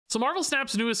So Marvel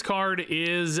Snap's newest card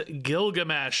is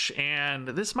Gilgamesh, and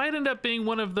this might end up being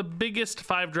one of the biggest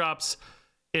 5-drops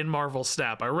in Marvel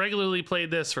Snap. I regularly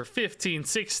played this for 15,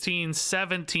 16,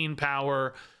 17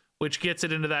 power, which gets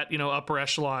it into that, you know, upper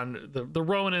echelon. The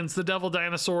Ronins, the Devil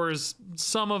Dinosaurs,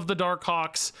 some of the Dark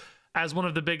Hawks as one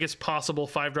of the biggest possible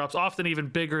 5-drops, often even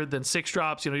bigger than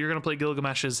 6-drops. You know, you're going to play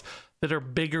Gilgameshes that are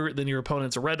bigger than your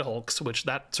opponent's Red Hulks, which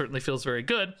that certainly feels very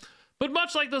good. But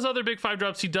much like those other big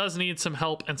 5-drops, he does need some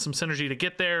help and some synergy to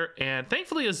get there. And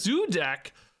thankfully, a Zoo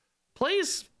deck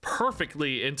plays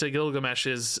perfectly into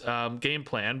Gilgamesh's game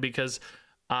plan because,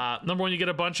 number one, you get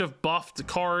a bunch of buffed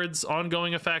cards.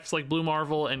 Ongoing effects like Blue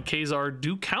Marvel and Kazar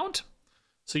do count.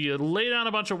 So you lay down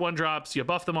a bunch of 1-drops, you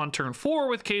buff them on turn 4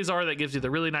 with Kazar. That gives you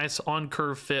the really nice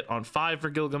on-curve fit on 5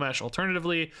 for Gilgamesh.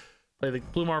 Alternatively, play the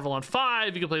Blue Marvel on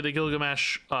 5. You can play the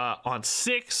Gilgamesh on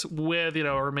 6 with, you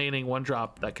know, a remaining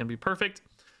 1-drop. That can be perfect.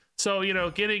 So, you know,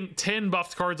 getting 10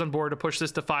 buffed cards on board to push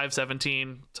this to 5,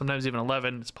 17, sometimes even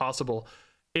 11, it's possible,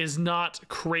 is not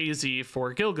crazy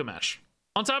for Gilgamesh.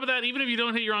 On top of that, even if you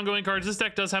don't hit your ongoing cards, this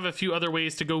deck does have a few other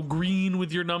ways to go green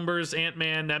with your numbers.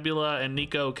 Ant-Man, Nebula, and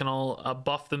Nico can all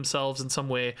buff themselves in some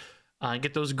way and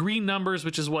get those green numbers,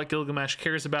 which is what Gilgamesh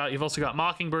cares about. You've also got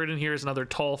Mockingbird in here as another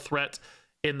tall threat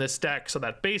in this deck. So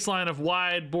that baseline of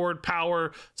wide board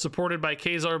power supported by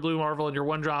Kazar, Blue Marvel, and your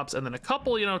 1-drops, and then a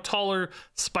couple, you know, taller,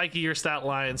 spikier stat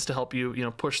lines to help you, you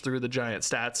know, push through the giant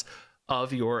stats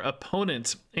of your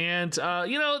opponent. And,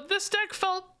 you know, this deck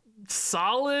felt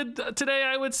solid today,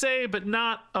 I would say, but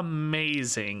not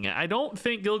amazing. I don't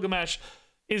think Gilgamesh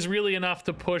is really enough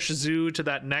to push Zoo to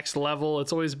that next level.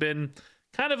 It's always been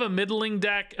kind of a middling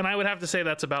deck, and I would have to say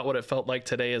that's about what it felt like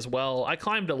today as well. I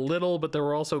climbed a little, but there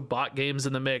were also bot games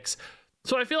in the mix.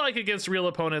 So I feel like against real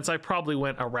opponents, I probably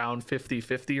went around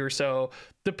 50-50 or so.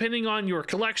 Depending on your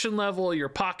collection level, your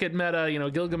pocket meta, you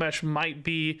know, Gilgamesh might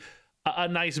be a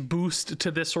nice boost to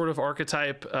this sort of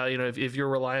archetype, you know, if you're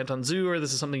reliant on Zoo or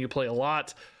this is something you play a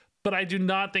lot. But I do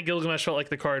not think Gilgamesh felt like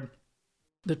the card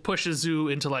that pushes Zoo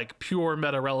into like pure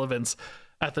meta relevance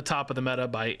at the top of the meta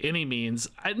by any means.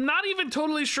 I'm not even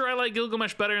totally sure I like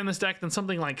Gilgamesh better in this deck than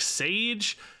something like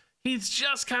Sage. He's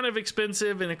just kind of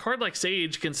expensive, and a card like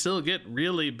Sage can still get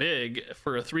really big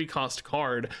for a 3-cost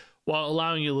card while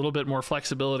allowing you a little bit more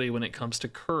flexibility when it comes to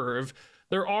curve.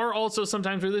 There are also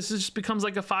sometimes where this just becomes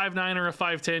like a 5-9 or a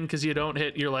 5-10 because you don't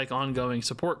hit your like ongoing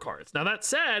support cards. Now that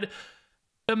said,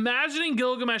 imagining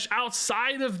Gilgamesh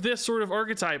outside of this sort of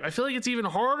archetype, I feel like it's even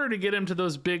harder to get him to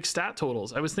those big stat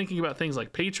totals. I was thinking about things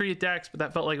like Patriot decks, but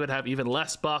that felt like it would have even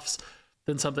less buffs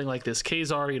than something like this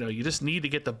Kazar. You know, you just need to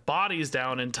get the bodies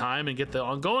down in time and get the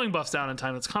ongoing buffs down in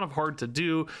time. It's kind of hard to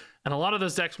do. And a lot of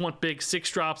those decks want big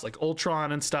 6-drops like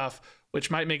Ultron and stuff, which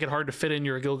might make it hard to fit in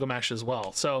your Gilgamesh as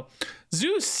well. So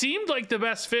Zeus seemed like the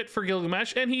best fit for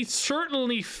Gilgamesh, and he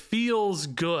certainly feels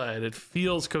good. It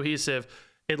feels cohesive.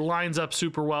 It lines up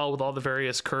super well with all the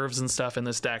various curves and stuff in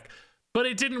this deck, but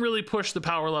it didn't really push the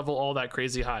power level all that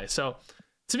crazy high. So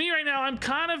to me right now, I'm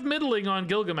kind of middling on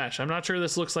Gilgamesh. I'm not sure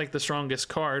this looks like the strongest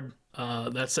card.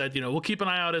 That said, you know, we'll keep an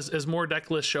eye out as more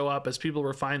deck lists show up, as people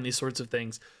refine these sorts of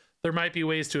things. There might be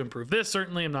ways to improve this.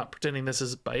 Certainly, I'm not pretending this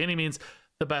is by any means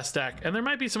the best deck. And there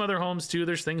might be some other homes too.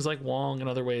 There's things like Wong and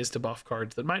other ways to buff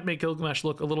cards that might make Gilgamesh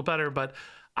look a little better, but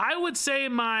I would say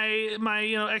my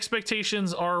you know,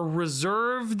 expectations are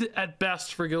reserved at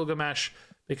best for Gilgamesh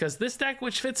because this deck,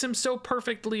 which fits him so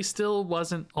perfectly, still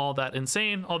wasn't all that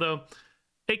insane. Although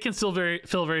it can still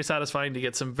feel very satisfying to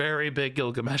get some very big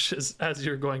Gilgameshes, as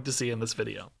you're going to see in this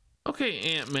video.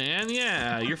 Okay, Ant-Man,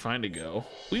 yeah, you're fine to go.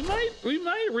 We might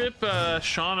rip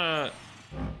Shauna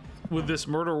with this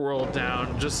Murder World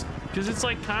down just because it's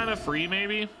like kind of free,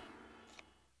 maybe.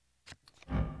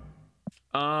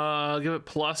 Give it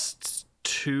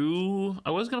 +2.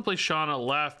 I was gonna play Shauna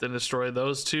left and destroy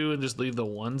those two and just leave the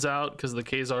ones out because the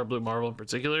Kazar Blue Marvel in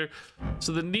particular.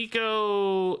 So the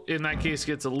Nico in that case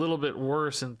gets a little bit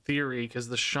worse in theory because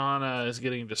the Shauna is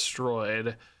getting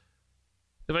destroyed.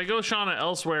 If I go Shauna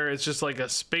elsewhere, it's just like a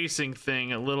spacing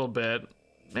thing a little bit.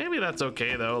 Maybe that's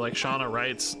okay though. Like Shauna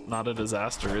Wright's not a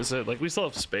disaster, is it? Like we still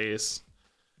have space.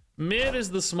 Mid is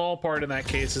the small part in that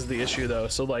case is the issue though.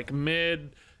 So like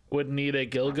mid would need a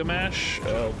Gilgamesh.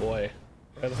 Oh boy.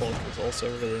 Red Hulk is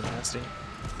also really nasty.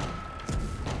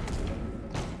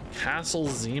 Castle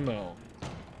Zemo.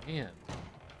 Man,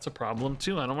 it's a problem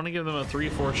too. I don't want to give them a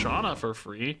 3/4 Shauna for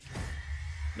free.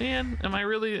 Man, am I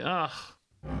really? Ugh.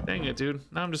 Dang it, dude.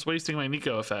 Now I'm just wasting my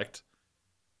Nico effect.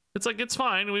 It's like, it's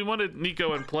fine. We wanted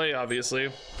Nico in play,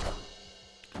 obviously.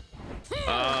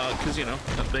 Because, you know,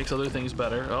 that makes other things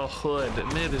better. Oh, Hood.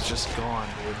 Mid is just gone,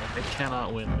 dude. I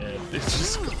cannot win mid. It's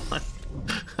just gone.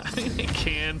 I think they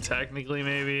can technically,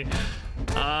 maybe.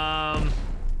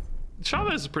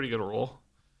 Chavez is a pretty good role.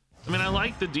 I mean, I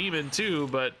like the demon too,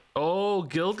 but oh,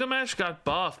 Gilgamesh got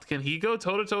buffed. Can he go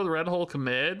toe-to-toe with Red Hulk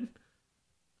mid?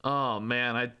 Oh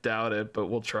man, I doubt it, but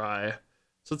we'll try.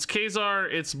 So it's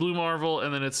Kazar, it's Blue Marvel,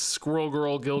 and then it's Squirrel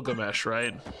Girl Gilgamesh,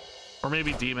 right? Or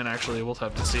maybe Demon, actually. We'll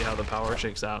have to see how the power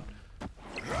shakes out.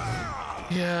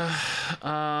 Yeah.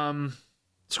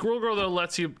 Squirrel Girl, though,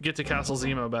 lets you get to Castle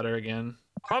Zemo better again.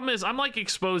 Problem is, I'm like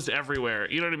exposed everywhere.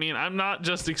 You know what I mean? I'm not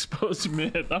just exposed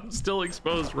mid. I'm still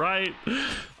exposed right.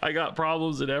 I got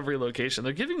problems in every location.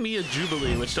 They're giving me a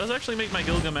Jubilee, which does actually make my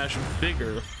Gilgamesh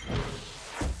bigger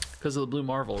because of the Blue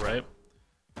Marvel, right?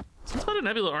 Sunspot and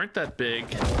Nebula aren't that big.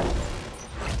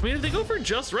 I mean, if they go for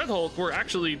just Red Hulk, we're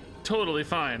actually totally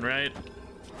fine, right?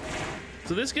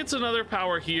 So this gets another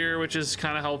power here, which is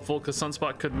kind of helpful because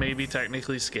Sunspot could maybe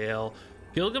technically scale.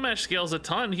 Gilgamesh scales a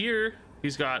ton here.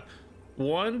 He's got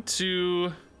 1,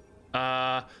 2,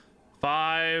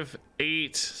 5,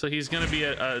 8. So he's going to be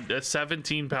a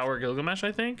 17 power Gilgamesh,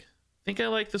 I think. I think I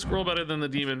like the Squirrel better than the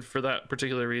Demon for that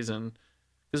particular reason.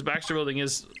 Because Baxter building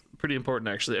is pretty important,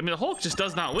 actually. I mean, the Hulk just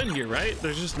does not win here, right?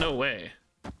 There's just no way.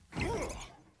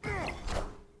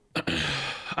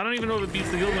 I don't even know if it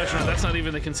beats the Gilgamesh or not. That's not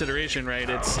even the consideration, right?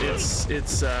 It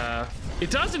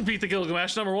doesn't beat the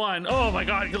Gilgamesh, number one. Oh my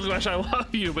God, Gilgamesh, I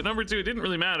love you. But number two, it didn't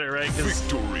really matter, right? Because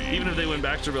even if they win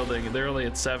Baxter building, they're only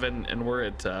at 7 and we're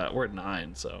at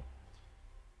 9. So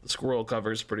the Squirrel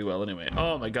covers pretty well anyway.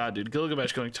 Oh my God, dude,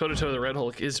 Gilgamesh going toe to toe with the Red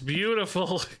Hulk is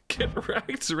beautiful. Get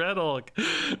wrecked, Red Hulk.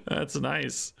 That's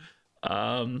nice.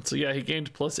 So yeah, he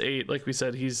gained +8. Like we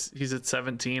said, he's at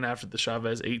 17 after the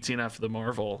Chavez, 18 after the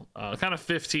Marvel, kind of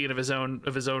 15 of his own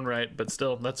right, but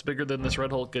still, that's bigger than this Red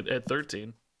Hulk at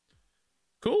 13.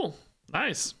 Cool,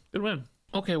 nice, good win.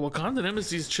 Okay, Wakandan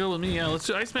Embassy's chill with me. Yeah, let's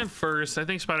do Iceman first. I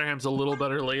think Spider-Ham's a little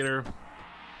better later.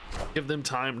 Give them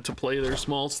time to play their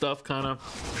small stuff, kind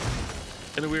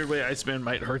of. In a weird way, Iceman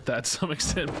might hurt that to some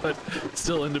extent, but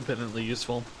still independently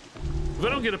useful. If I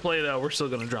don't get to play though, we're still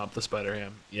gonna drop the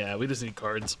Spider-Ham. Yeah, we just need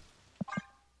cards.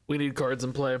 We need cards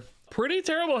in play. Pretty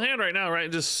terrible hand right now,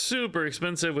 right? Just super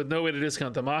expensive with no way to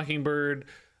discount the Mockingbird.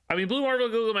 I mean, Blue Marvel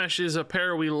Gilgamesh is a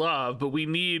pair we love, but we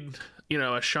need, you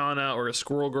know, a Shauna or a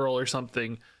Squirrel Girl or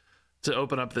something to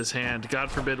open up this hand. God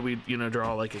forbid we, you know,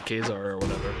 draw like a Kazar or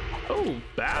whatever. Oh,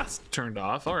 Bass turned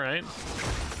off. All right.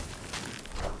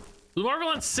 Blue Marvel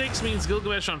on 6 means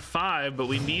Gilgamesh on 5, but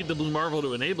we need the Blue Marvel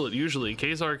to enable it usually.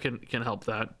 Kazar can help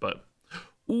that, but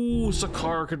ooh,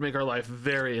 Sakar could make our life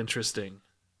very interesting.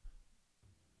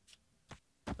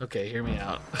 Okay, hear me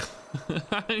out.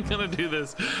 I'm gonna do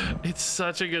this. It's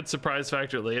such a good surprise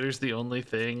factor. Later's the only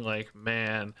thing, like,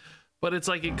 man. But it's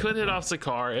like it could hit off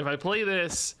Sakar. If I play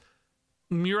this,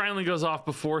 Muir Island goes off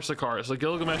before Sakar, so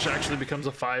Gilgamesh actually becomes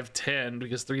a 5/10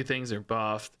 because 3 things are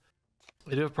buffed.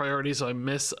 I do have priority, so I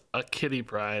miss a Kitty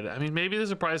Pride. I mean, maybe the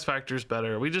surprise factor is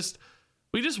better. We'll just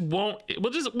won't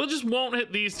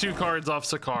hit these 2 cards off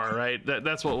Sakar, right?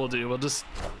 That's what we'll do. We'll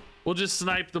just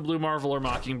snipe the Blue Marvel or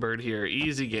Mockingbird here.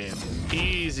 Easy game.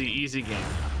 Easy game.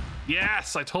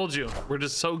 Yes, I told you. We're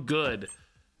just so good.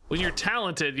 When you're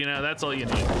talented, you know, that's all you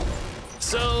need.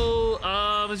 So,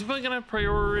 is he probably gonna have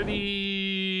priority?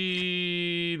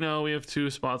 No, we have 2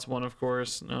 spots. 1, of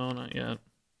course. No, not yet.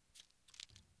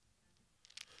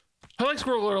 I like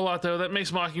Squirrel Girl a lot, though. That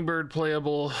makes Mockingbird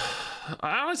playable.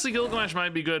 Honestly, Gilgamesh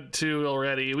might be good, too,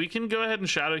 already. We can go ahead and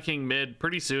Shadow King mid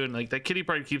pretty soon. Like, that Kitty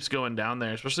Pride keeps going down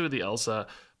there, especially with the Elsa.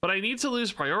 But I need to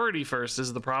lose priority first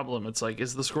is the problem. It's like,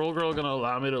 is the Squirrel Girl going to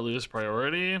allow me to lose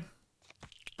priority?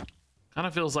 Kind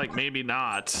of feels like maybe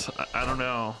not. I don't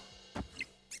know.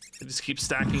 I just keep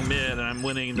stacking mid, and I'm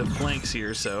winning the flanks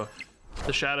here, so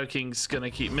the Shadow King's going to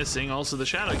keep missing. Also, the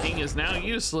Shadow King is now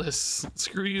useless.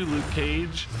 Screw you, Luke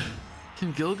Cage.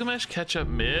 Can Gilgamesh catch up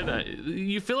mid?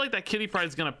 You feel like that Kitty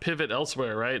Pride's gonna pivot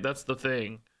elsewhere, right? That's the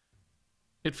thing.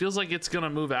 It feels like it's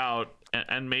gonna move out,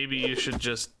 and maybe you should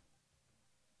just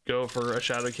go for a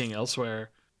Shadow King elsewhere.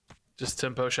 Just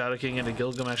tempo Shadow King into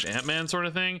Gilgamesh Ant-Man sort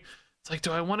of thing. It's like,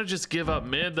 do I want to just give up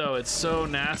mid though? It's so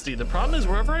nasty. The problem is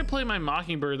wherever I play my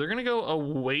Mockingbird, they're gonna go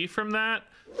away from that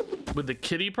with the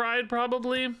Kitty Pride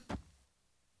probably.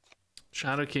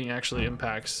 Shadow King actually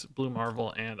impacts Blue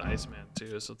Marvel and Iceman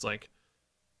too, so it's like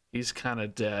he's kind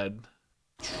of dead.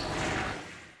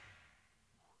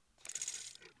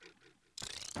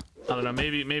 I don't know,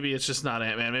 maybe it's just not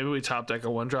Ant-Man. Maybe we top deck a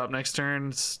 1-drop next turn.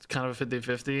 It's kind of a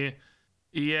 50-50.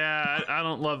 Yeah, I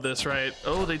don't love this, right?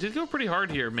 Oh, they did go pretty hard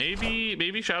here.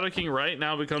 Maybe Shadow King right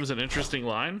now becomes an interesting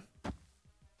line.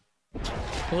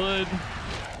 Would.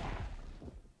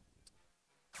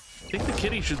 think the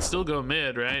kitty should still go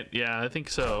mid, right? Yeah, I think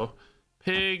so.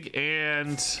 Pig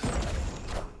and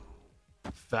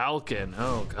falcon.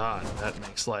 Oh god, that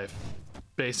makes life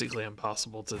basically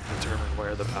impossible to determine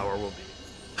where the power will be.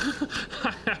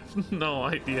 I have no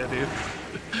idea, dude.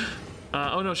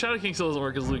 Oh no, Shadow King still doesn't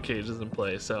work because Luke Cage is in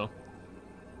play, so.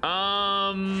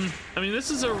 I mean, this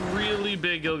is a really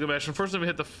big Gilgamesh. Unfortunately, we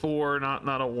hit the 4,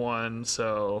 not a 1,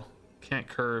 so can't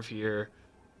curve here.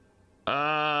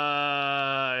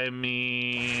 I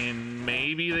mean,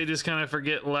 maybe they just kind of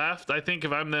forget left. I think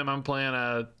if I'm them, I'm playing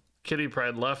a Kitty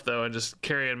Pride left, though, and just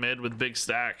carrying mid with big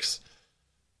stacks.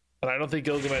 But I don't think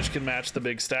Gilgamesh can match the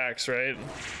big stacks, right?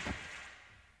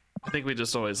 I think we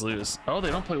just always lose. Oh,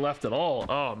 they don't play left at all.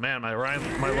 Oh, man, my line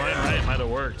right might have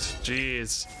worked.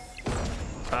 Jeez.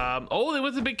 Oh, they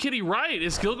went to big kitty right.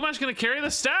 Is Gilgamesh going to carry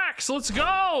the stacks? Let's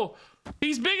go.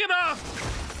 He's big enough.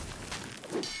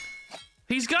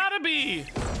 He's got to be.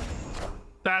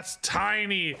 That's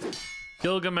tiny.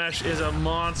 Gilgamesh is a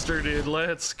monster, dude.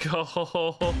 Let's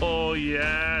go.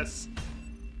 Yes.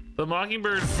 The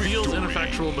Mockingbird feels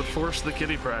ineffectual, but forced the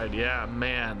Kitty Pride. Yeah,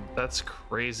 man, that's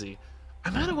crazy. I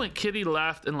might have went Kitty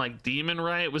left and like Demon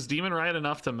right. Was Demon right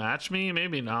enough to match me?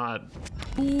 Maybe not.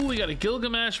 Ooh, we got a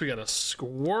Gilgamesh. We got a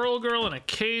Squirrel Girl and a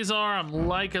Khazar. I'm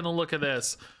liking the look of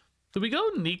this. Do we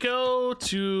go Nico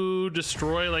to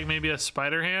destroy like maybe a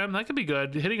Spider Ham? That could be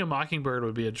good. Hitting a Mockingbird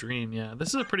would be a dream. Yeah, this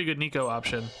is a pretty good Nico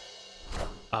option.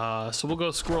 So we'll go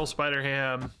Squirrel Spider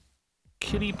Ham.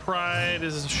 Kitty Pride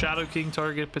is a Shadow King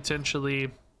target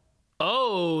potentially.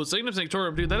 Oh, Sanctum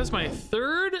Sanctorum, dude, that is my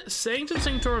 3rd Sanctum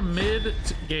Sanctorum mid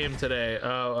game today.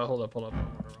 Hold up. Wrong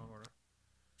order.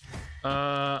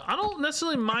 I don't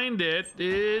necessarily mind it.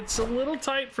 It's a little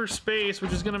tight for space,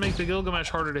 which is gonna make the Gilgamesh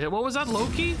harder to hit. What was that,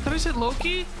 Loki? Did I say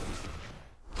Loki?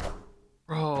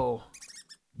 Bro.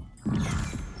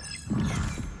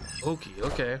 Loki,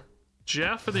 okay.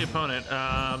 Jeff for the opponent.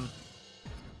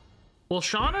 Well,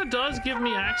 Shauna does give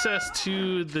me access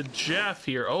to the Jeff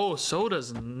here. Oh, so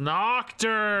does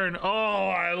Nocturne. Oh,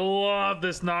 I love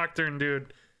this Nocturne,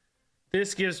 dude.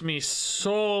 This gives me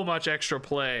so much extra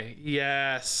play.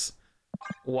 Yes.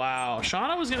 Wow.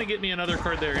 Shauna was going to get me another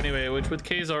card there anyway, which with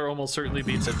Khazar almost certainly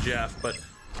beats a Jeff, but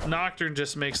Nocturne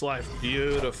just makes life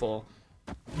beautiful.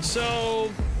 So,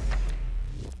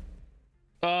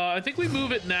 I think we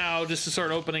move it now just to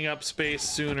start opening up space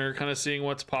sooner, kind of seeing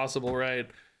what's possible, right?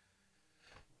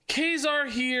 Khazar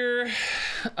here.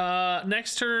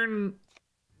 Next turn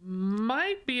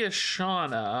might be a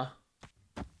Shauna.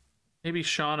 Maybe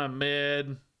Shauna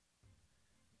mid.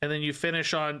 And then you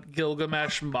finish on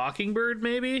Gilgamesh Mockingbird,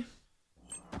 maybe?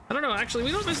 I don't know. Actually,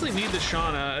 we don't necessarily need the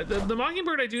Shauna. The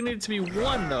Mockingbird, I do need it to be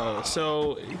 1, though.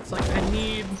 So it's like I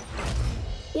need...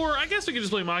 Or I guess we could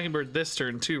just play Mockingbird this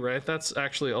turn, too, right? That's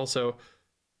actually also...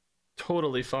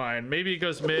 totally fine. Maybe it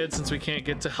goes mid since we can't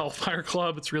get to Hellfire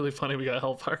Club. It's really funny we got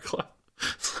Hellfire Club.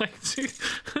 It's like, dude,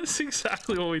 that's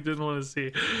exactly what we didn't want to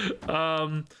see.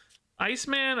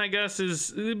 Iceman, I guess,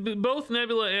 is both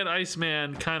Nebula and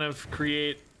Iceman kind of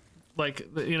create like,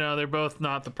 you know, they're both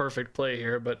not the perfect play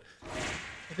here, but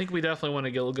I think we definitely want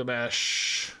to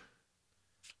Gilgamesh.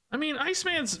 I mean,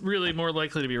 Iceman's really more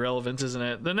likely to be relevant, isn't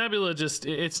it? The Nebula just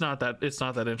it's not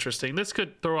that interesting. This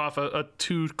could throw off a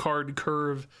 2-card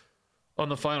curve on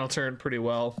the final turn pretty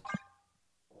well.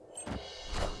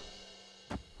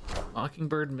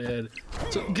 Mockingbird mid.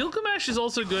 So Gilgamesh is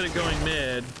also good at going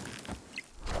mid.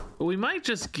 But we might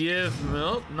just give...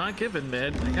 Nope, not giving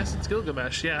mid. I guess it's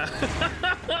Gilgamesh, yeah.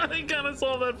 They kind of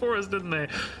solved that for us, didn't they?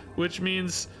 Which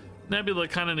means Nebula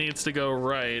kind of needs to go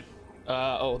right.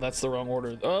 Oh, that's the wrong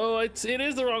order. Oh, it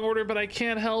is the wrong order, but I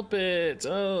can't help it.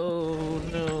 Oh,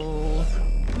 no.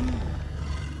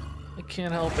 I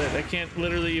can't help it. I can't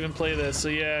literally even play this. So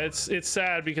yeah, it's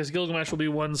sad because Gilgamesh will be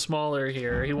 1 smaller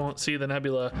here. He won't see the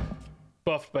Nebula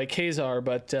buffed by Khazar,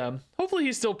 but hopefully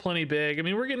he's still plenty big. I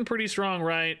mean, we're getting pretty strong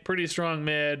right, pretty strong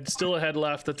mid, still ahead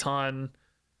left a ton.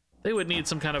 They would need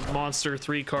some kind of monster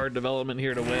 3-card development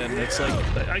here to win. It's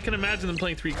like, I can imagine them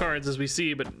playing 3 cards as we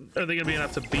see, but are they gonna be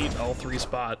enough to beat all 3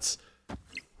 spots?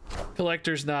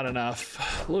 Collector's not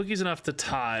enough. Loki's enough to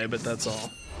tie, but that's all.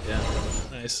 Yeah,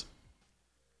 nice.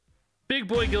 Big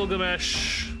boy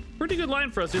Gilgamesh. Pretty good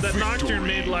line for us, dude. That Nocturne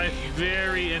made life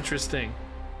very interesting.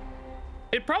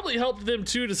 It probably helped them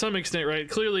too to some extent, right?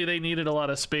 Clearly they needed a lot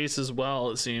of space as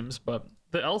well, it seems, but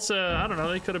the Elsa, I don't know,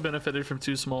 they could have benefited from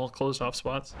 2 small closed off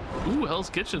spots. Ooh, Hell's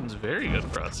Kitchen's very good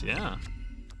for us, yeah.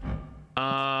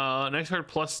 Next card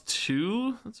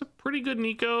 +2. That's a pretty good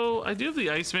Nico. I do have the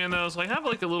Iceman though, so I have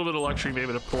like a little bit of luxury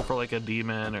maybe to pull for like a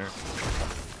demon or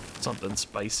something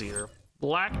spicier.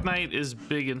 Black Knight is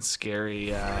big and scary.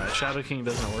 Shadow King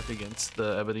doesn't work against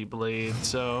the Ebony Blade,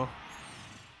 so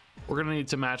we're gonna need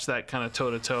to match that kind of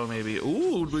toe-to-toe maybe.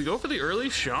 Ooh, do we go for the early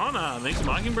Shauna? Makes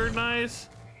Mockingbird nice.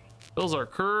 Fills our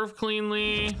curve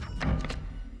cleanly.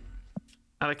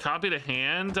 Add a copy to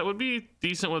hand. That would be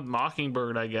decent with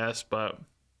Mockingbird, I guess, but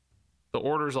the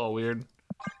order's all weird.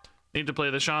 Need to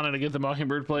play the Shauna to get the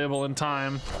Mockingbird playable in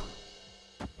time.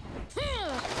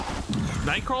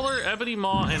 Nightcrawler, Ebony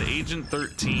Maw, and Agent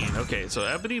 13. Okay, so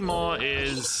Ebony Maw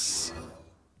is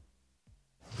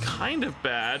kind of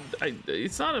bad.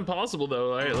 It's not impossible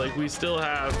though, right? Like we still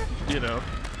have, you know,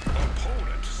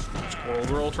 Squirrel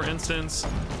Girl, for instance.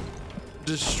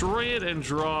 Destroy it and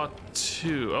draw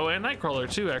 2. Oh, and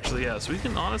Nightcrawler too, actually. Yes, we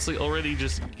can honestly already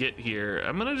just get here.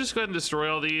 I'm gonna just go ahead and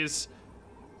destroy all these.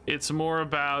 It's more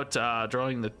about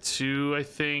drawing the 2, I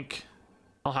think.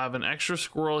 I'll have an extra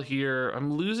squirrel here.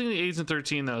 I'm losing the Agent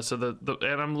 13 though, so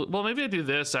well, maybe I do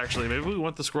this actually. Maybe we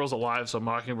want the squirrels alive, so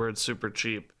Mockingbird's super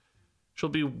cheap. She'll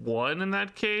be 1 in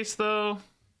that case though.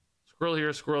 Squirrel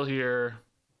here, squirrel here.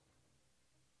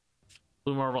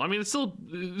 Blue Marvel. I mean, it's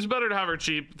better to have her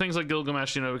cheap. Things like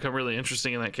Gilgamesh, you know, become really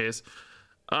interesting in that case.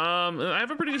 I have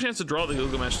a pretty good chance to draw the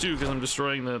Gilgamesh too, because I'm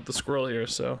destroying the squirrel here,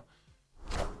 so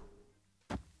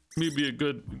maybe a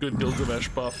good Gilgamesh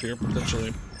buff here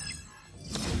potentially.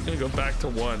 I'm gonna go back to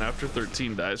 1 after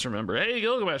 13 dies. Remember, hey,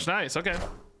 Gilgamesh, nice. Okay.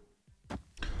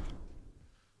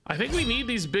 I think we need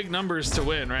these big numbers to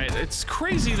win, right? It's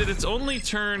crazy that it's only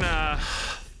turn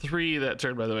 3 that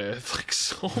turn, by the way. I have like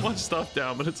so much stuff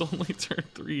down, but it's only turn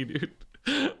 3, dude.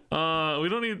 We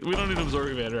don't need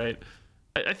Absorbing Man, right?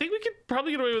 I think we could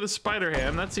probably get away with a Spider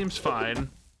Ham. That seems fine.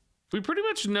 We pretty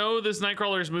much know this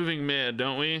Nightcrawler is moving mid,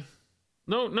 don't we?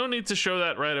 No need to show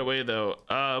that right away though.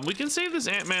 We can save this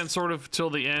Ant-Man sort of till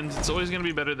the end. It's always gonna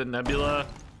be better than Nebula.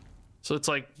 So it's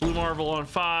like Blue Marvel on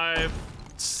 5,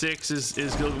 6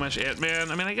 is Gilgamesh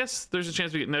Ant-Man. I mean, I guess there's a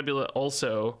chance we get Nebula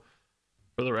also,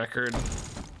 for the record.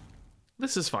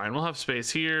 This is fine. We'll have space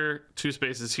here, 2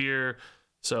 spaces here.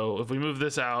 So if we move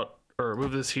this out or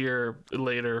move this here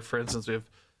later, for instance, we have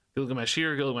Gilgamesh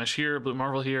here, Blue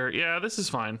Marvel here. Yeah, this is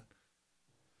fine.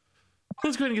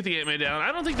 Let's go ahead and get the Ant-Man down.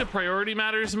 I don't think the priority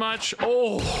matters much.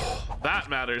 Oh, that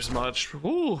matters much.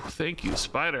 Ooh, thank you,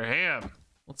 Spider Ham.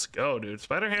 Let's go, dude.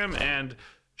 Spider Ham and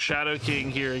Shadow King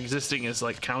here existing as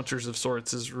like counters of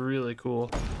sorts is really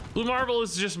cool. Blue Marvel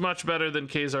is just much better than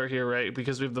Kazar here, right?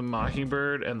 Because we have the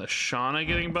Mockingbird and the Shauna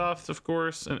getting buffed, of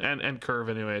course, and Curve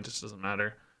anyway. It just doesn't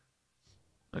matter.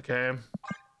 Okay.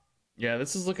 Yeah,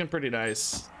 this is looking pretty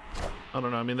nice. I don't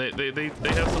know. I mean, they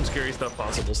have some scary stuff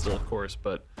possible still, of course,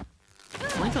 but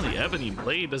length on the Ebony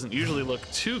Blade doesn't usually look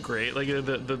too great. Like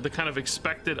the kind of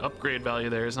expected upgrade value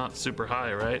there is not super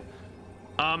high, right?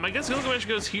 I guess Gilgamesh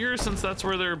goes here since that's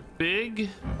where they're big.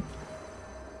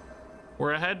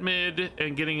 We're ahead mid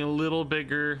and getting a little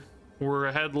bigger. We're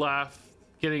ahead left,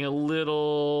 getting a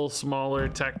little smaller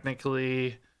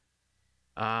technically.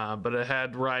 But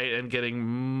ahead right and getting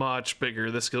much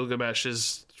bigger. This Gilgamesh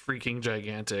is freaking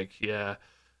gigantic. Yeah.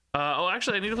 Oh,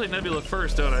 actually, I need to play Nebula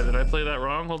first, don't I? Did I play that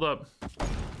wrong? Hold up.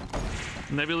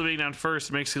 Nebula being down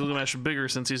first makes Gilgamesh bigger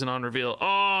since he's an on-reveal.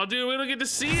 Oh, dude, we don't get to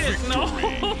see it. No,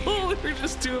 we're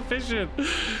just too efficient.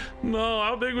 No,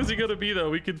 how big was he gonna be though?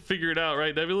 We could figure it out,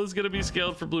 right? Nebula's gonna be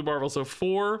scaled for Blue Marvel. So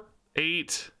 4,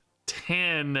 8,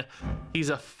 10. He's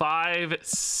a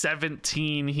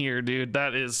 5/17 here, dude.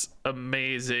 That is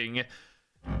amazing.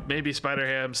 Maybe Spider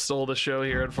Ham stole the show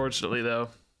here, unfortunately, though.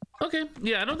 Okay,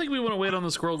 yeah, I don't think we want to wait on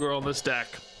the Squirrel Girl on this deck.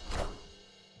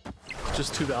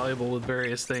 Just too valuable with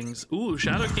various things. Ooh,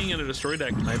 Shadow King in a Destroy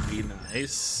deck might be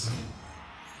nice.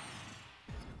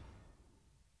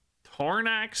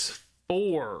 Tarnax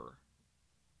 4.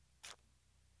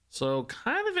 So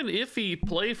kind of an iffy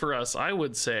play for us, I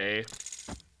would say.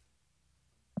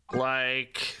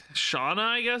 Like, Shauna,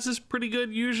 I guess, is pretty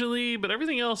good usually, but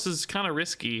everything else is kind of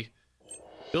risky.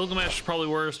 Gilgamesh probably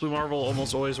worse. Blue Marvel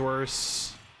almost always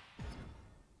worse.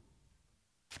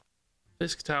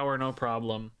 Fisk Tower, no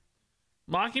problem.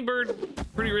 Mockingbird,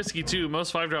 pretty risky too.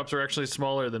 Most 5-drops are actually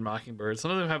smaller than Mockingbird. Some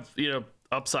of them have, you know,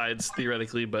 upsides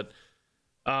theoretically, but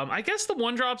I guess the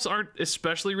 1-drops aren't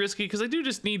especially risky because I do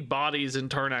just need bodies in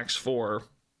Tarnax 4.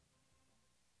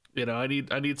 You know, I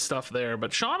need stuff there,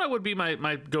 but Shauna would be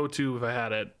my go-to if I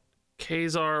had it.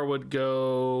 Kazar would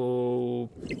go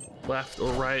left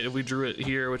or right if we drew it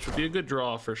here, which would be a good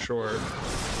draw for sure.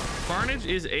 Carnage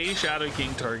is a Shadow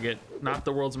King target, not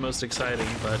the world's most exciting,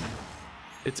 but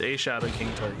it's a Shadow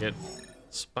King target.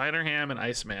 Spider Ham and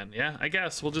Iceman. Yeah, I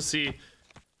guess we'll just see.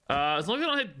 As long as I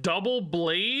don't hit double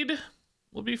blade,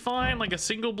 will be fine. Like a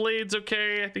single blade's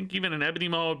okay. I think even an ebony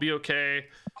maw would be okay.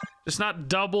 Just not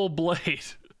double blade.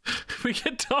 If we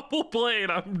get double blade,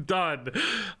 I'm done.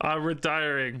 I'm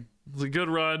retiring. It's a good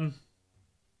run,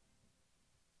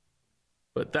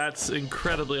 but that's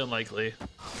incredibly unlikely.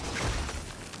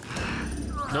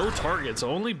 No targets,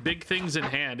 only big things in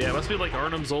hand. Yeah, it must be like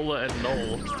Arnhem, Zola, and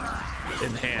Null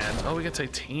in hand. Oh, we got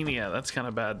Titania. That's kind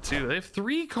of bad too. They have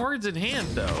 3 cards in hand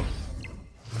though.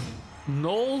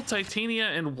 Null, Titania,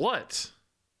 and what?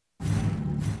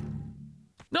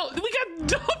 No, we got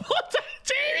double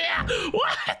Titania!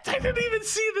 What? I didn't even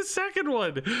see the second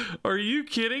one. Are you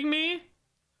kidding me?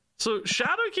 So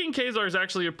Shadow King Khazar is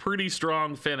actually a pretty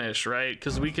strong finish, right?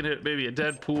 Because we can hit maybe a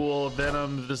Deadpool, a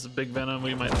Venom. If this is big Venom,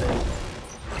 we might take.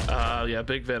 Yeah,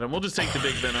 big Venom. We'll just take the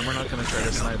big Venom. We're not gonna try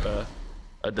to snipe a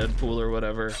Deadpool or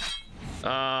whatever.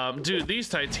 Dude, these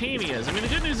Titanias. I mean, the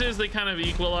good news is they kind of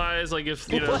equalize. Like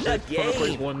if, you know, the opponent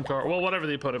plays one card, well, whatever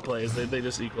the opponent plays, they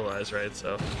just equalize, right?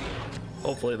 So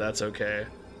hopefully that's okay.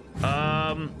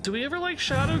 Do we ever like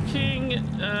Shadow King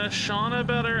Shauna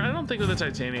better? I don't think with the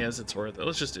Titanias it's worth it.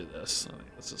 Let's just do this. I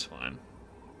think this is fine.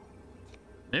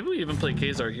 Maybe we even play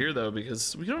Khazar here though,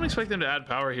 because we don't expect them to add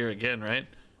power here again, right?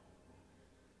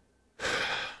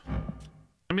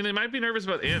 I mean, they might be nervous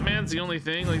about Ant-Man's the only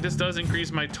thing. Like, this does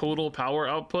increase my total power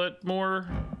output more,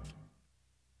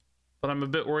 but I'm a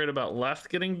bit worried about left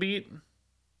getting beat.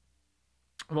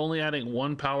 I'm only adding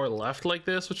 1 power left like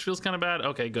this, which feels kind of bad.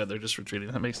 Okay, good. They're just retreating.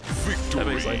 That makes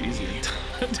life easier.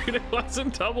 Dude, it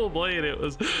wasn't double blade. It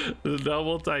was the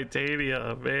double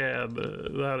Titania. Man,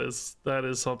 that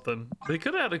is something. They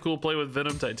could have had a cool play with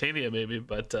Venom Titania maybe,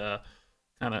 but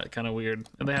kind of weird.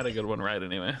 And they had a good one right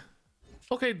anyway.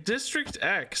 Okay, District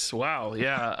X. Wow,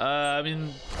 yeah. I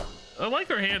mean, I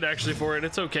like our hand actually for it.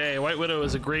 It's okay. White Widow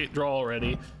is a great draw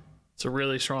already. It's a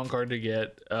really strong card to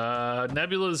get.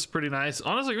 Nebula is pretty nice.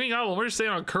 Honestly, Green Goblin, we're just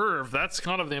staying on curve. That's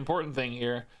kind of the important thing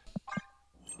here.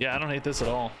 Yeah, I don't hate this at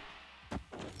all.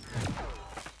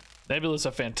 Nebula's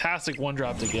a fantastic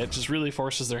 1-drop to get. Just really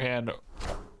forces their hand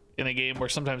in a game where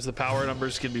sometimes the power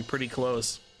numbers can be pretty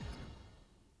close.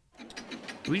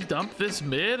 Do we dump this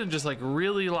mid and just like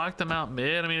really lock them out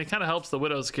mid? I mean, it kind of helps the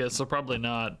Widow's Kiss, so probably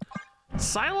not.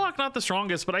 Psylocke not the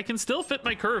strongest, but I can still fit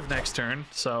my curve next turn,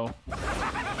 so.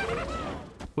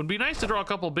 Would be nice to draw a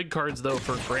couple big cards though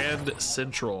for Grand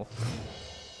Central.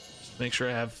 Just make sure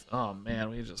I have, oh man,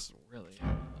 we just really,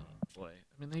 boy.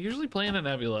 I mean, they usually play in a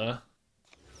Nebula.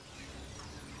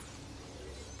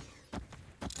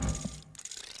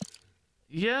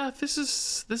 Yeah, this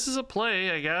is a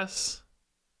play, I guess.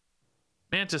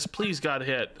 Mantis, please God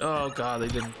hit. Oh God, they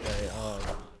didn't play. Oh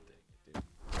God, dang it,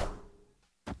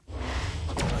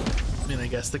 dude. I mean, I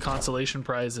guess the consolation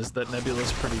prize is that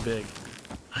Nebula's pretty big.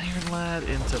 Iron Lad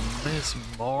into Miss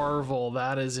Marvel.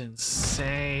 That is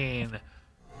insane.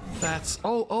 That's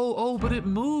oh, but it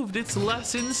moved. It's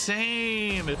less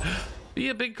insane. Be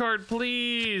a big card,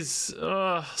 please.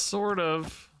 Sort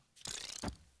of.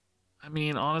 I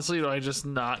mean, honestly, do I just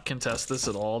not contest this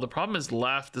at all? The problem is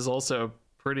left is also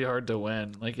pretty hard to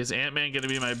win. Like, is Ant-Man gonna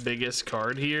be my biggest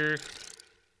card here?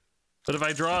 But if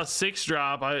I draw a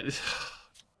 6-drop, I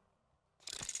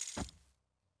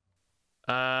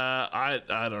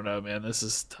don't know, man. This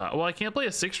is tough. Well, I can't play a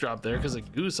 6-drop there because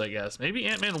of Goose, I guess. Maybe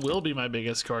Ant-Man will be my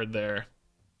biggest card there.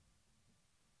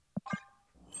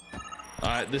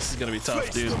 This is gonna be tough,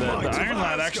 dude. The Iron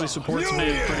Lad actually supports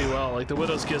mid pretty well. Like, the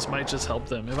Widow's Kiss might just help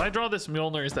them. If I draw this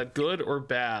Mjolnir, is that good or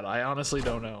bad? I honestly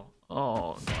don't know.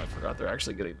 Oh no, I forgot they're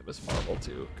actually getting the Miss Marvel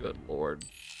too. Good lord.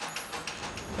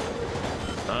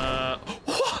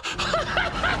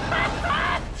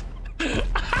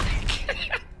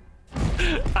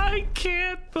 I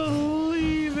can't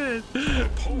believe it.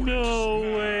 No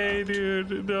way,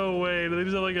 dude. No way. Do they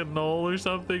just have like a null or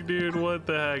something, dude? What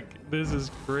the heck? This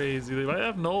is crazy. They might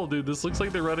have null, dude. This looks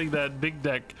like they're running that big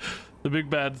deck, the big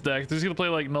bads deck. They're just gonna play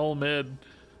like null mid,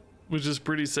 which is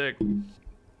pretty sick.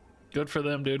 Good for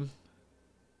them, dude.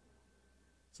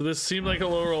 So this seemed like a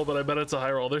low roll, but I bet it's a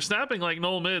high roll. They're snapping like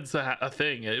null mid's a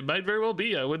thing. It might very well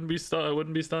be. I wouldn't be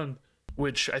stunned.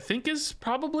 Which I think is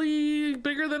probably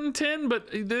bigger than 10, but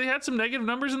they had some negative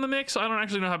numbers in the mix, so I don't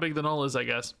actually know how big the null is, I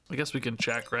guess. I guess we can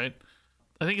check, right?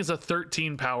 I think it's a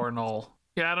 13 power null.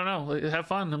 Yeah, I don't know. Have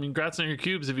fun. I mean, grats on your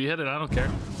cubes if you hit it. I don't care.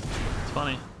 It's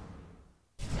funny.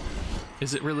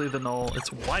 Is it really the null?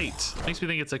 It's white. Makes me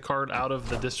think it's a card out of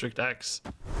the District X.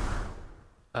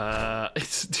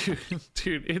 It's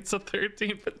dude, it's a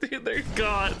 13, but dude, they're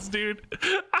gods, dude.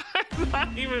 I'm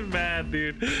not even mad,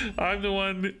 dude. I'm the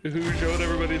one who showed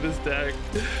everybody this deck.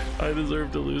 I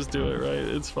deserve to lose to it,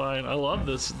 right? It's fine. I love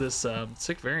this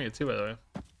sick variant too, by the way.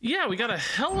 Yeah, we got a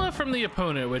Hella from the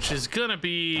opponent, which is gonna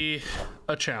be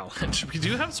a challenge. We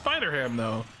do have Spider-Ham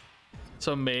though,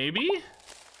 so maybe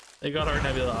they got our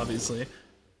Nebula, obviously.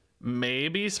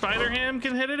 Maybe Spider-Ham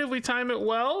can hit it if we time it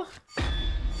well.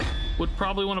 Would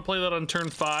probably want to play that on turn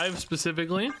 5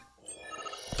 specifically.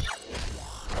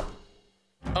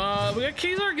 We got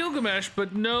Khazar Gilgamesh,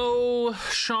 but no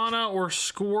Shauna or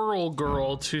Squirrel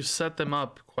Girl to set them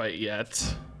up quite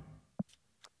yet.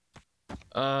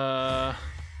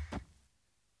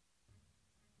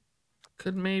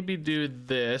 Could maybe do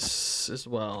this as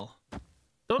well.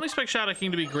 Don't expect Shadow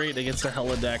King to be great against a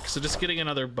Hella deck, so just getting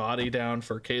another body down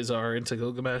for Khazar into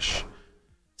Gilgamesh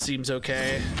seems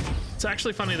okay. It's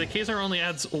actually funny that Khazar only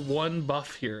adds 1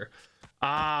 buff here.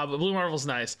 But Blue Marvel's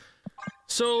nice.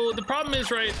 So the problem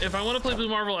is, right, if I want to play Blue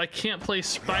Marvel, I can't play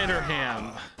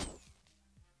Spider-Ham.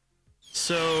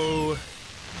 So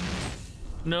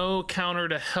no counter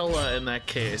to Hella in that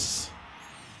case.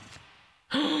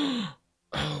 Oh.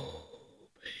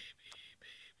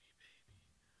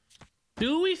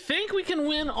 Do we think we can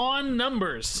win on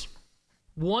numbers?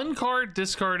 1 card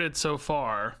discarded so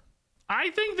far. I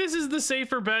think this is the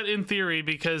safer bet in theory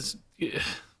because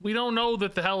we don't know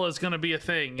that the Hella is going to be a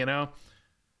thing, you know?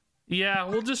 Yeah,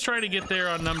 we'll just try to get there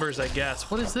on numbers, I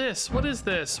guess. What is this? What is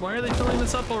this? Why are they filling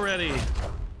this up already?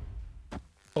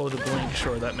 Oh, the blink.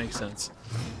 Sure, that makes sense.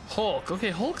 Hulk. Okay,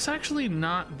 Hulk's actually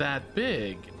not that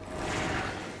big.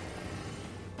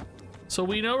 So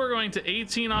we know we're going to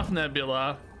 18 off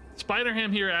Nebula.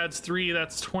 Spider-Ham here adds 3,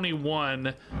 that's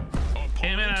 21.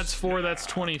 Ant-Man adds 4, that's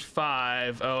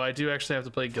 25. Oh, I do actually have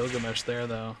to play Gilgamesh there,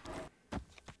 though.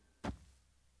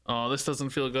 Oh, this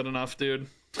doesn't feel good enough, dude.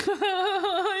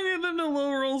 I need them to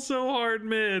low roll so hard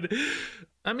mid.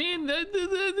 I mean,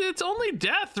 it's only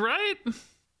death, right?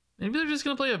 Maybe they're just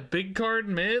gonna play a big card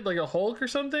mid, like a Hulk or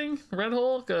something? Red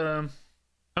Hulk? I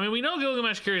mean, we know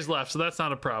Gilgamesh carries left, so that's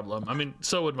not a problem. I mean,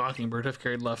 so would Mockingbird have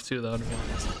carried left, too, though, to be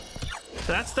honest.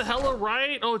 That's the Hella,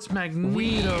 right? Oh, it's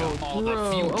Magneto,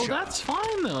 bro. Oh, that's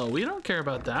fine, though. We don't care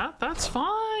about that. That's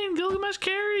fine. Gilgamesh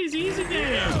carries. Easy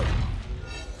game.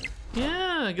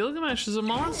 Yeah, Gilgamesh is a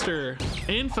monster.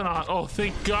 Infinite. Oh,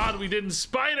 thank God we didn't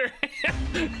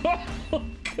Spider-Ham. Oh,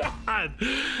 God.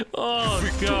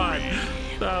 Oh, God.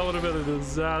 That would have been a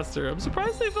disaster. I'm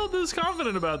surprised they felt this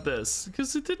confident about this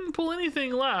because it didn't pull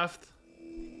anything left.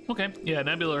 Okay. Yeah,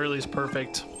 Nebula early is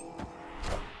perfect.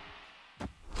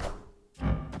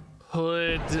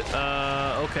 Hood,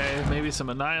 okay, maybe some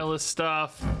Annihilus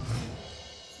stuff.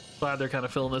 Glad they're kind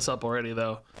of filling this up already,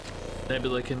 though.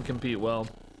 Nebula can compete well.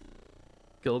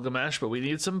 Gilgamesh, but we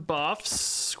need some buffs.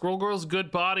 Squirrel Girl's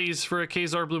good bodies for a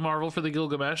Khazar Blue Marvel for the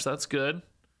Gilgamesh. That's good.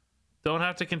 Don't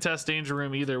have to contest Danger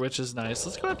Room either, which is nice.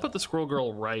 Let's go ahead and put the Squirrel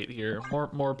Girl right here.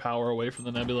 More power away from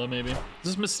the Nebula, maybe. Is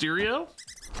this Mysterio?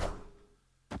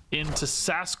 Into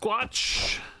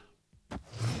Sasquatch.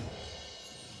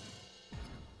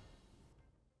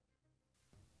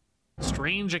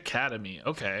 Strange Academy.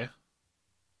 Okay.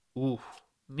 Ooh,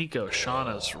 Nico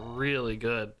Shauna's really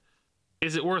good.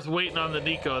 Is it worth waiting on the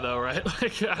Nico though, right?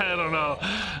 Like, I don't know.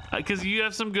 Because you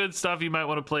have some good stuff you might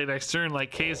want to play next turn,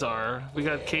 like Khazar. If we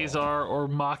got Khazar or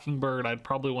Mockingbird, I'd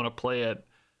probably want to play it.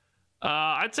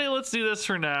 I'd say let's do this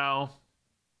for now.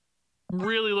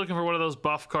 Really looking for one of those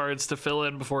buff cards to fill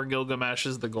in before Gilgamesh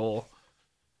is the goal.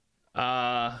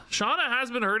 Shauna has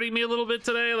been hurting me a little bit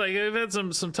today. Like, I've had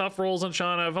some tough rolls on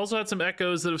Shauna. I've also had some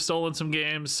echoes that have stolen some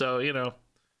games, so you know,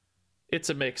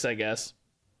 it's a mix, I guess.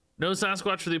 No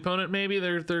Sasquatch for the opponent, maybe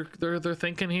they're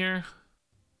thinking here.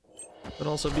 Could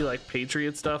also be like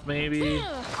Patriot stuff, maybe.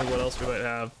 Like what else we might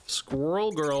have?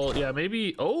 Squirrel Girl, yeah,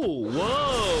 maybe. Oh,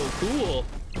 whoa, cool.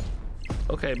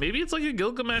 Okay, maybe it's like a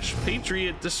Gilgamesh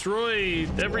Patriot destroy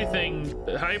everything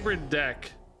hybrid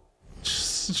deck.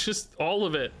 Just all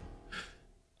of it.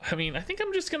 I mean, I think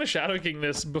I'm just gonna Shadow King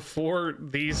this before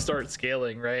these start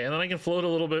scaling, right? And then I can float a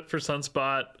little bit for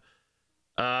Sunspot.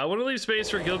 I want to leave space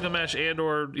for Gilgamesh and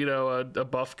or, you know, a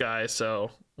buff guy,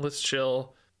 so let's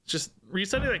chill. Just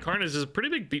resetting that Carnage is a pretty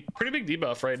big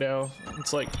debuff right now.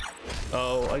 It's like,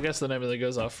 oh, I guess the Nebula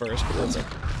goes off first, but that's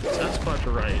Sunspot to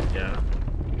right, yeah.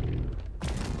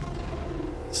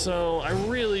 So I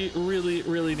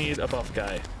really need a buff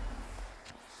guy.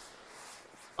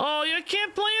 Oh, I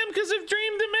can't play him because of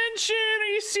Dream Dimension. Are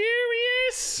you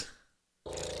serious?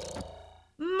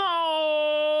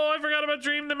 No, I forgot about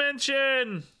Dream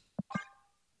Dimension.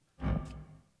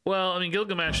 Well, I mean,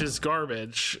 Gilgamesh is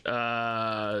garbage.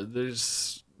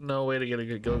 There's no way to get a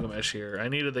good Gilgamesh here. I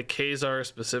needed the Khazar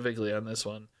specifically on this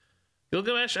one.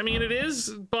 Gilgamesh, I mean, it is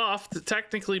buffed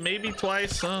technically, maybe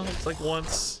twice. Oh, it's like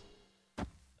once.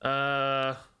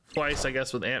 Twice, I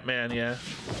guess, with Ant-Man, yeah.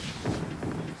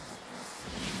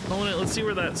 Opponent, let's see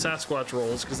where that Sasquatch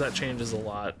rolls, because that changes a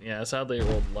lot. Yeah, sadly it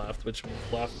rolled left, which means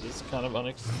left is kind of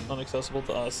unaccessible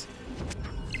to us.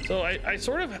 So I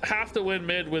sort of have to win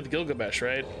mid with Gilgamesh,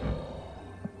 right?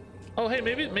 Oh, hey,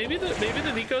 maybe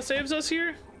the Nico saves us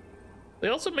here? They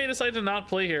also may decide to not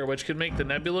play here, which could make the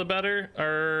Nebula better.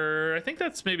 Or I think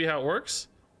that's maybe how it works.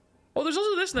 Oh, there's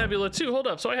also this Nebula too. Hold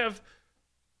up. So I have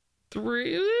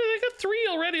 3. I got 3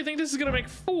 already. I think this is gonna make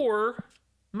 4.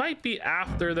 Might be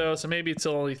after though, so maybe it's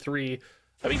only 3.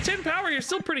 I mean, 10 power here is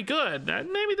still pretty good.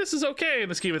 Maybe this is okay in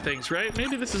the scheme of things, right?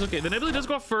 Maybe this is okay. The Nebula does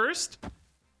go off first.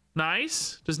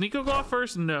 Nice. Does Nico go off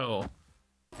first? No.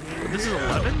 This is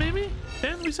 11 maybe?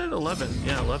 10? We said 11.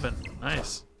 Yeah, 11.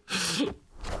 Nice.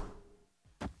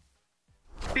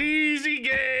 Easy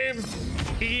game.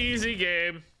 Easy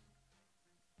game.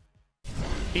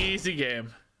 Easy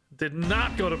game. Did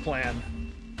not go to plan.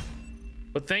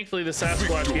 But thankfully the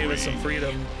Sasquatch gave us some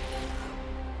freedom.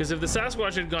 Because if the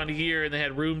Sasquatch had gone here and they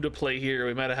had room to play here,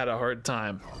 we might have had a hard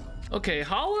time. Okay,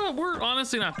 Hala, we're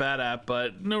honestly not bad at,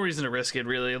 but no reason to risk it,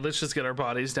 really. Let's just get our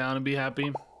bodies down and be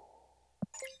happy.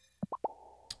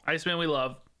 Iceman we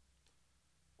love.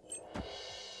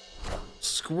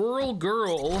 Squirrel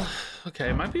Girl.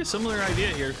 Okay, might be a similar idea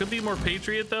here. Could be more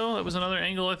Patriot, though. That was another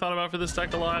angle I thought about for this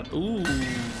deck a lot. Ooh,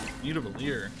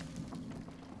 Mutavalier.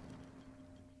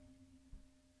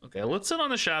 Okay, let's sit on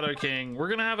the Shadow King. We're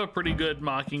gonna have a pretty good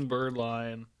Mockingbird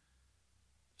line.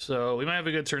 So we might have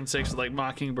a good turn 6 with like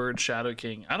Mockingbird, Shadow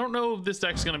King. I don't know if this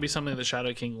deck's gonna be something the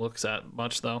Shadow King looks at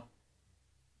much though.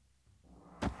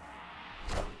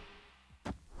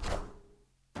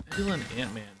 Nebula and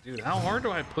Ant-Man, dude, how hard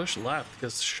do I push left?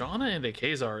 Because Shauna into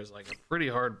Khazar is like a pretty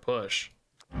hard push.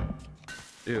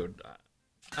 Dude,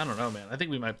 I don't know, man. I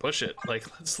think we might push it. Like,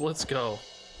 let's go.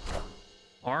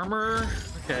 Armor,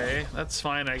 okay, that's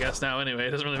fine, I guess now anyway.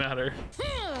 It doesn't really matter.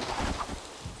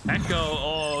 Echo,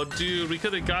 oh, dude, we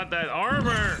could have got that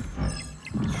armor.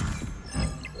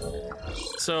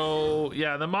 So,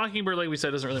 yeah, the Mockingbird, like we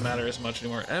said, doesn't really matter as much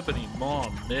anymore. Ebony Maw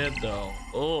mid, though.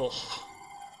 Ugh.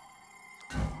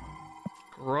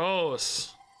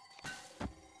 Gross.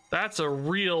 That's a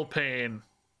real pain.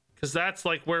 Because that's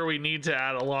like where we need to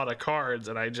add a lot of cards,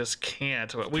 and I just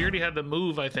can't. We already had the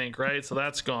move, I think, right? So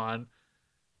that's gone.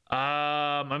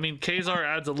 I mean, Khazar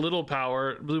adds a little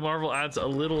power. Blue Marvel adds a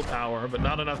little power, but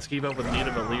not enough to keep up with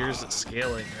Mutavalier's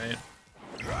scaling,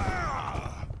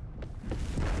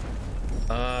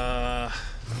 right?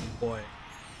 Boy.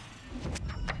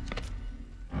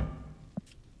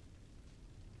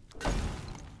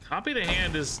 Copy to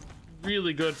hand is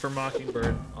really good for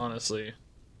Mockingbird, honestly.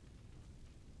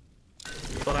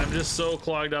 But I'm just so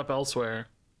clogged up elsewhere.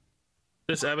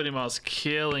 This Ebony Maw's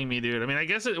killing me, dude. I mean, I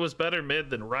guess it was better mid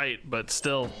than right, but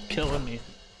still killing me.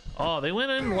 Oh, they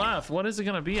went in left. What is it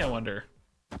gonna be, I wonder?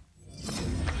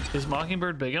 Is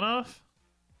Mockingbird big enough?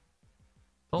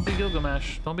 Don't be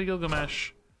Gilgamesh. Don't be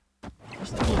Gilgamesh.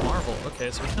 Where's the Blue Marvel?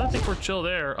 Okay, so I kind of think we're chill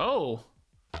there. Oh,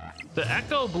 the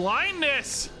Echo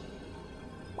Blindness.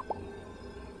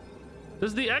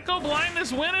 Does the Echo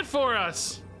Blindness win it for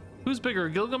us? Who's bigger,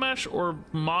 Gilgamesh or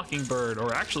Mockingbird?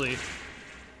 Or actually,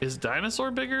 is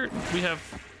Dinosaur bigger? We have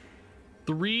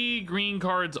 3 green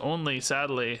cards only,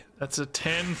 sadly. That's a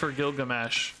 10 for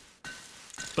Gilgamesh.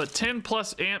 But 10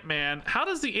 plus Ant-Man. How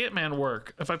does the Ant-Man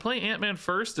work? If I play Ant-Man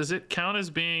first, does it count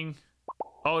as being...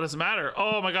 Oh, it doesn't matter.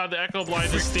 Oh my god, the Echo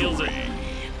Blindness steals it.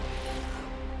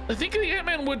 I think the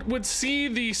Ant-Man would see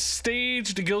the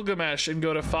staged Gilgamesh and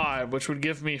go to 5, which would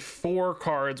give me 4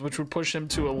 cards, which would push him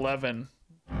to 11.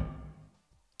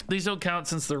 These don't count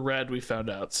since they're red, we found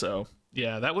out, so...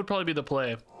 Yeah, that would probably be the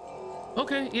play.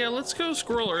 Okay, yeah, let's go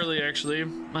Squirrel early, actually.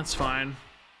 That's fine.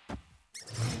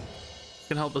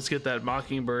 Can help us get that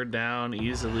Mockingbird down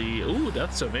easily. Ooh,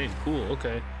 Death Domain. Cool,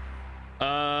 okay.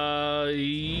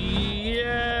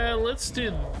 Yeah, let's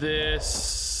do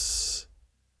this.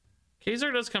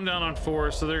 Khazar does come down on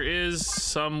 4, so there is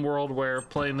some world where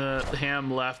playing the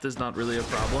ham left is not really a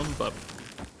problem, but...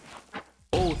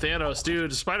 Oh, Thanos,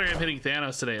 dude. Spider-Man hitting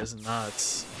Thanos today is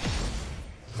nuts.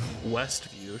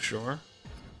 Westview, sure.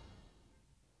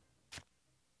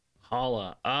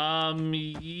 Hala.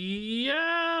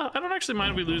 Yeah, I don't actually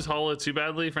mind if we lose Hala too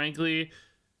badly, frankly.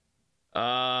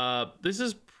 This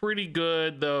is pretty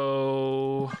good,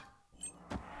 though.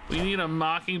 We need a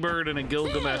Mockingbird and a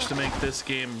Gilgamesh to make this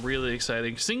game really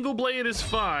exciting. Single Blade is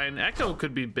fine. Echo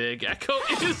could be big. Echo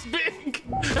is big!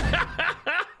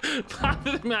 Not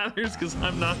that it matters, because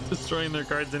I'm not destroying their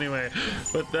cards anyway.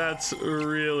 But that's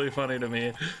really funny to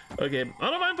me. Okay, I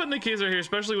don't mind putting the Khazar here,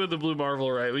 especially with the Blue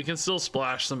Marvel, right? We can still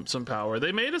splash some power.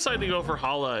 They may decide to go for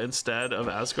Hala instead of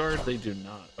Asgard. They do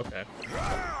not. Okay.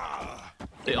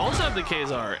 They also have the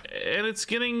Khazar, and it's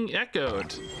getting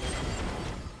echoed.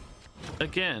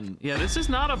 Again, yeah, this is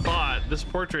not a bot, this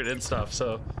portrait and stuff,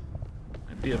 so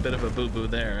might be a bit of a boo-boo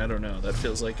there. I don't know. That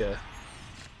feels like a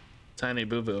tiny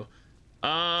boo-boo.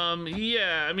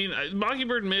 Yeah, I mean,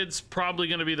 Mockingbird mid's probably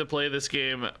going to be the play this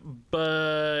game,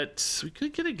 but we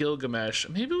could get a Gilgamesh.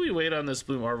 Maybe we wait on this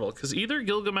Blue Marvel, because either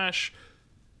Gilgamesh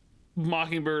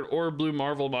Mockingbird or Blue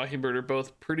Marvel Mockingbird are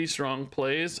both pretty strong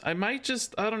plays. I might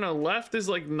just, I don't know, left is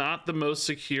like not the most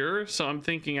secure, so I'm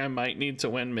thinking I might need to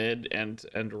win mid and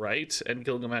right, and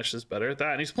Gilgamesh is better at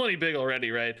that, and he's plenty big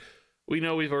already, right? We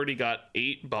know we've already got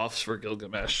 8 buffs for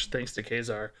Gilgamesh thanks to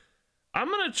Khazar. I'm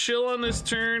gonna chill on this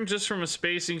turn just from a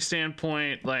spacing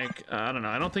standpoint. Like, I don't know,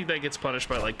 I don't think that gets punished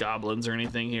by like goblins or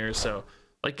anything here, so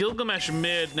like Gilgamesh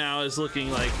mid now is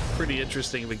looking like pretty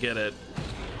interesting if we get it.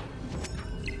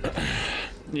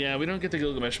 Yeah, we don't get the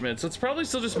Gilgamesh mid, so it's probably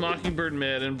still just Mockingbird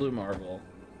mid and Blue Marvel.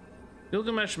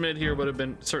 Gilgamesh mid here would have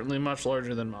been certainly much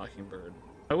larger than Mockingbird.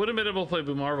 I would have been able to play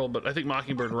Blue Marvel, but I think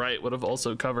Mockingbird right would have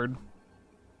also covered.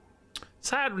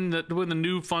 Sad when the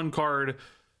new fun card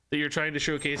that you're trying to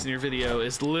showcase in your video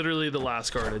is literally the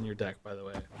last card in your deck, by the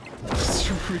way. It's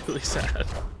really sad.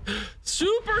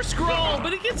 Super Scroll,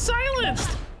 but it gets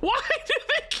silenced. Why do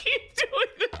they keep doing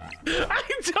this? I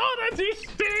don't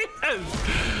understand.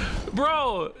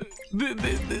 Bro,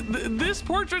 this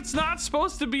portrait's not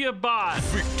supposed to be a bot.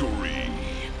 Victory.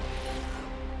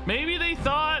 Maybe they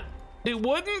thought it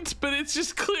wouldn't, but it's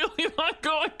just clearly an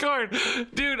ongoing card.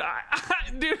 Dude,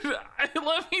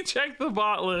 let me check the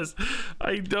bot list.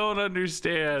 I don't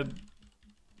understand.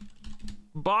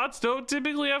 Bots don't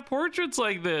typically have portraits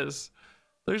like this.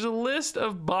 There's a list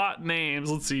of bot names.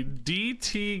 Let's see,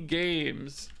 DT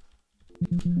Games.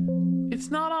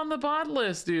 It's not on the bot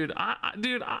list, dude.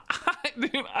 Dude,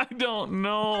 I don't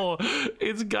know.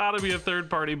 It's got to be a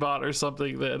third-party bot or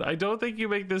something. Then I don't think you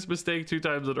make this mistake 2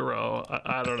 times in a row.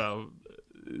 I don't know.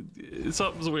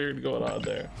 Something's weird going on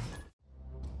there.